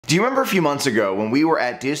Do you remember a few months ago when we were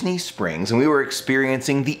at Disney Springs and we were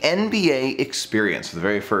experiencing the NBA experience for the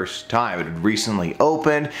very first time? It had recently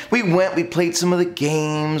opened. We went, we played some of the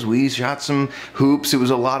games, we shot some hoops, it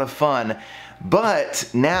was a lot of fun. But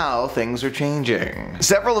now things are changing.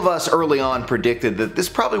 Several of us early on predicted that this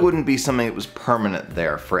probably wouldn't be something that was permanent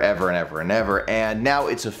there forever and ever and ever, and now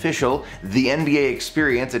it's official, the NBA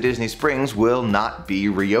experience at Disney Springs will not be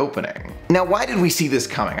reopening. Now, why did we see this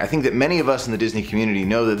coming? I think that many of us in the Disney community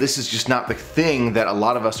know that this is just not the thing that a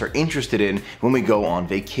lot of us are interested in when we go on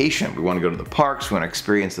vacation. We want to go to the parks, we want to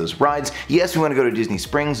experience those rides. Yes, we want to go to Disney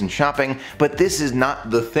Springs and shopping, but this is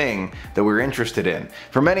not the thing that we're interested in.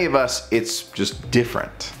 For many of us, it's just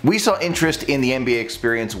different. We saw interest in the NBA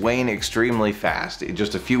experience wane extremely fast.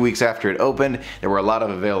 Just a few weeks after it opened, there were a lot of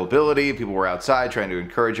availability, people were outside trying to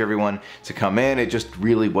encourage everyone to come in. It just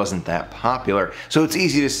really wasn't that popular. So it's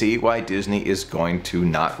easy to see why Disney is going to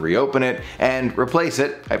not reopen it and replace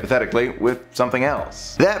it, hypothetically, with something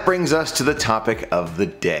else. That brings us to the topic of the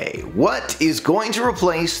day. What is going to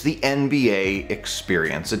replace the NBA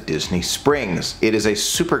experience at Disney Springs? It is a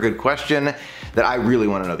super good question that I really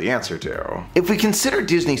want to know the answer to. If we consider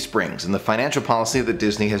Disney Springs and the financial policy that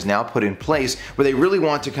Disney has now put in place, where they really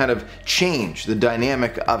want to kind of change the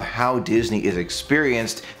dynamic of how Disney is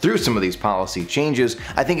experienced through some of these policy changes,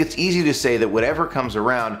 I think it's easy to say that whatever comes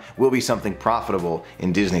around will be something profitable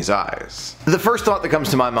in Disney's eyes. The first thought that comes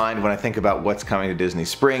to my mind when I think about what's coming to Disney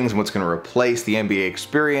Springs and what's going to replace the NBA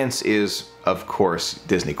experience is, of course,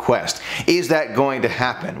 Disney Quest. Is that going to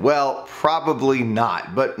happen? Well, probably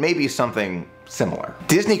not, but maybe something similar.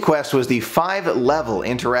 Disney Quest was the 5-level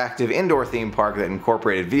interactive indoor theme park that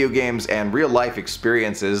incorporated video games and real-life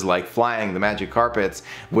experiences like flying the magic carpets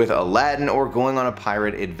with Aladdin or going on a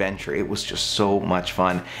pirate adventure. It was just so much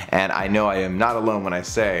fun, and I know I am not alone when I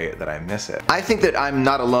say that I miss it. I think that I'm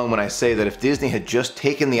not alone when I say that if Disney had just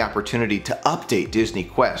taken the opportunity to update Disney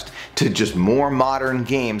Quest to just more modern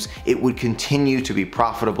games, it would continue to be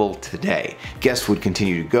profitable today. Guests would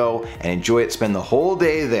continue to go and enjoy it, spend the whole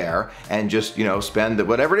day there, and just, spend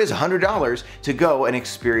whatever it is, $100 to go and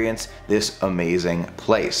experience this amazing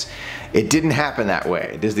place. It didn't happen that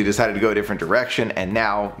way. Disney decided to go a different direction, and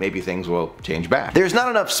now maybe things will change back. There's not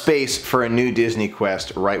enough space for a new Disney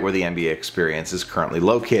Quest right where the NBA experience is currently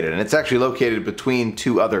located, and it's actually located between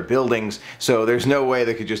 2 other buildings, so there's no way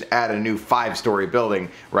they could just add a new 5-story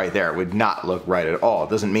building right there. It would not look right at all.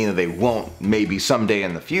 It doesn't mean that they won't maybe someday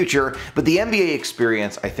in the future, but the NBA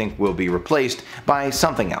experience, I think, will be replaced by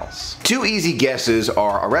something else. 2 easy guesses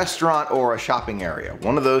are a restaurant or a shopping area.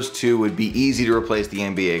 One of those 2 would be easy to replace the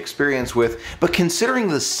NBA experience with, but considering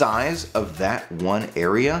the size of that one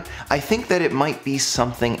area, I think that it might be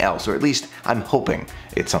something else, or at least I'm hoping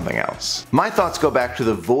it's something else. My thoughts go back to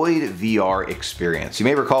the Void VR experience. You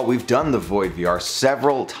may recall we've done the Void VR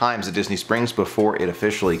several times at Disney Springs before it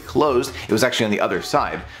officially closed. It was actually on the other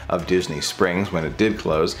side of Disney Springs when it did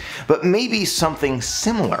close, but maybe something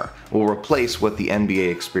similar will replace what the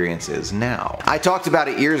NBA experience is now. I talked about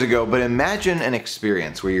it years ago, but imagine an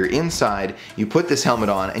experience where you're inside, you put this helmet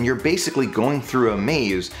on, and you're basically going through a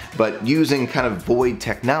maze, but using kind of Void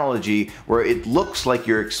technology where it looks like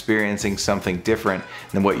you're experiencing something different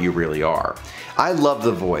than what you really are. I love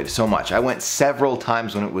the Void so much. I went several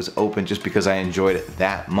times when it was open just because I enjoyed it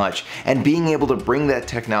that much, and being able to bring that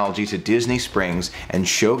technology to Disney Springs and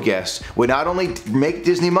show guests would not only make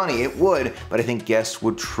Disney money, it would, but I think guests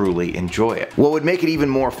would truly enjoy it. What would make it even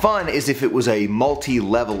more fun is if it was a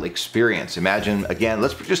multi-level experience. Imagine, again,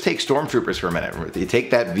 let's just take Stormtroopers for a minute. You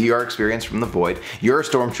take that VR experience from the Void, you're a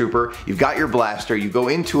Stormtrooper, you've got your blaster, you go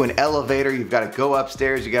into an elevator, you've got to go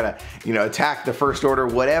upstairs, you got to, attack the First Order,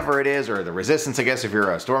 whatever it is, or the Resistance, I guess, if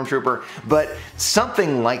you're a Stormtrooper, but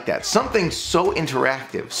something like that. Something so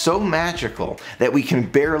interactive, so magical that we can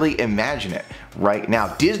barely imagine it right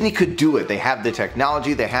now. Disney could do it. They have the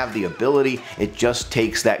technology, they have the ability. It just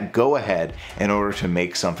takes that go-ahead in order to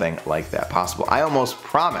make something like that possible. I almost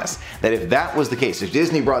promise that if that was the case, if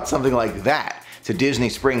Disney brought something like that to Disney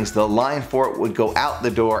Springs, the line for it would go out the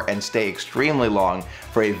door and stay extremely long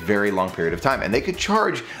for a very long period of time. And they could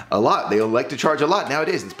charge a lot. They like to charge a lot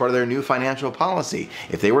nowadays. It's part of their new financial policy.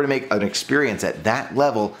 If they were to make an experience at that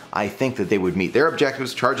level, I think that they would meet their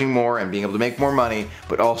objectives, charging more and being able to make more money,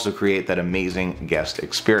 but also create that amazing guest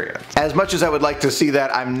experience. As much as I would like to see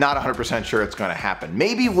that, I'm not 100% sure it's going to happen.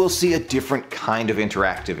 Maybe we'll see a different kind of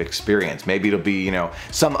interactive experience. Maybe it'll be,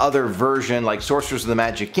 some other version like Sorcerers of the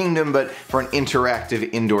Magic Kingdom, but for an interactive interactive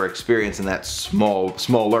indoor experience in that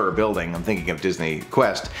smaller building. I'm thinking of Disney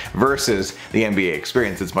Quest versus the NBA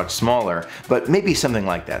experience. It's much smaller, but maybe something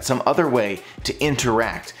like that. Some other way to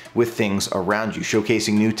interact with things around you,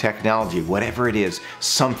 showcasing new technology, whatever it is,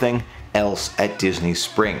 something else at Disney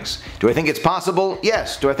Springs. Do I think it's possible?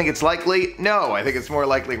 Yes. Do I think it's likely? No. I think it's more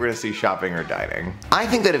likely we're going to see shopping or dining. I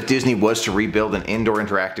think that if Disney was to rebuild an indoor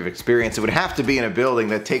interactive experience, it would have to be in a building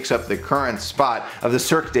that takes up the current spot of the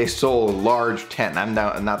Cirque du Soleil large tent. I'm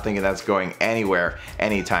not thinking that's going anywhere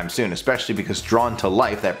anytime soon, especially because Drawn to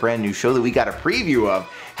Life, that brand new show that we got a preview of,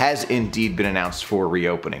 has indeed been announced for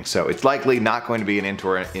reopening. So it's likely not going to be an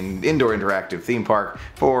indoor interactive theme park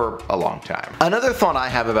for a long time. Another thought I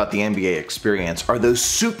have about the NBA experience are those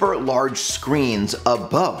super large screens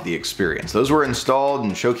above the experience. Those were installed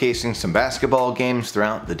and showcasing some basketball games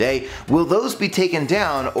throughout the day. Will those be taken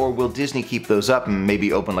down, or will Disney keep those up and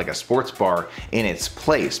maybe open like a sports bar in its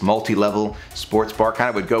place? Multi-level sports bar kind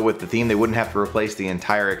of would go with the theme. They wouldn't have to replace the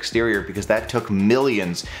entire exterior because that took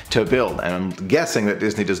millions to build, and I'm guessing that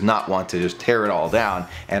Disney does not want to just tear it all down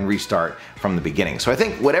and restart from the beginning. So I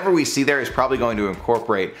think whatever we see there is probably going to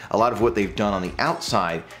incorporate a lot of what they've done on the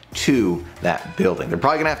outside to that building. They're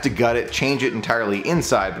probably gonna have to gut it, change it entirely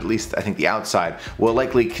inside, but at least I think the outside will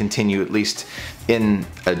likely continue, at least in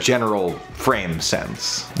a general frame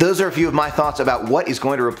sense. Those are a few of my thoughts about what is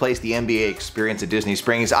going to replace the NBA experience at Disney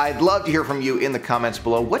Springs. I'd love to hear from you in the comments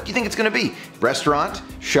below. What do you think it's gonna be? Restaurant,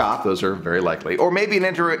 shop, those are very likely, or maybe an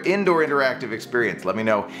indoor interactive experience. Let me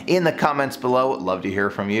know in the comments below. Love to hear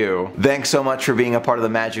from you. Thanks so much for being a part of the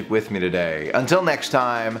magic with me today. Until next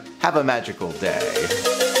time, have a magical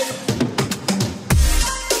day.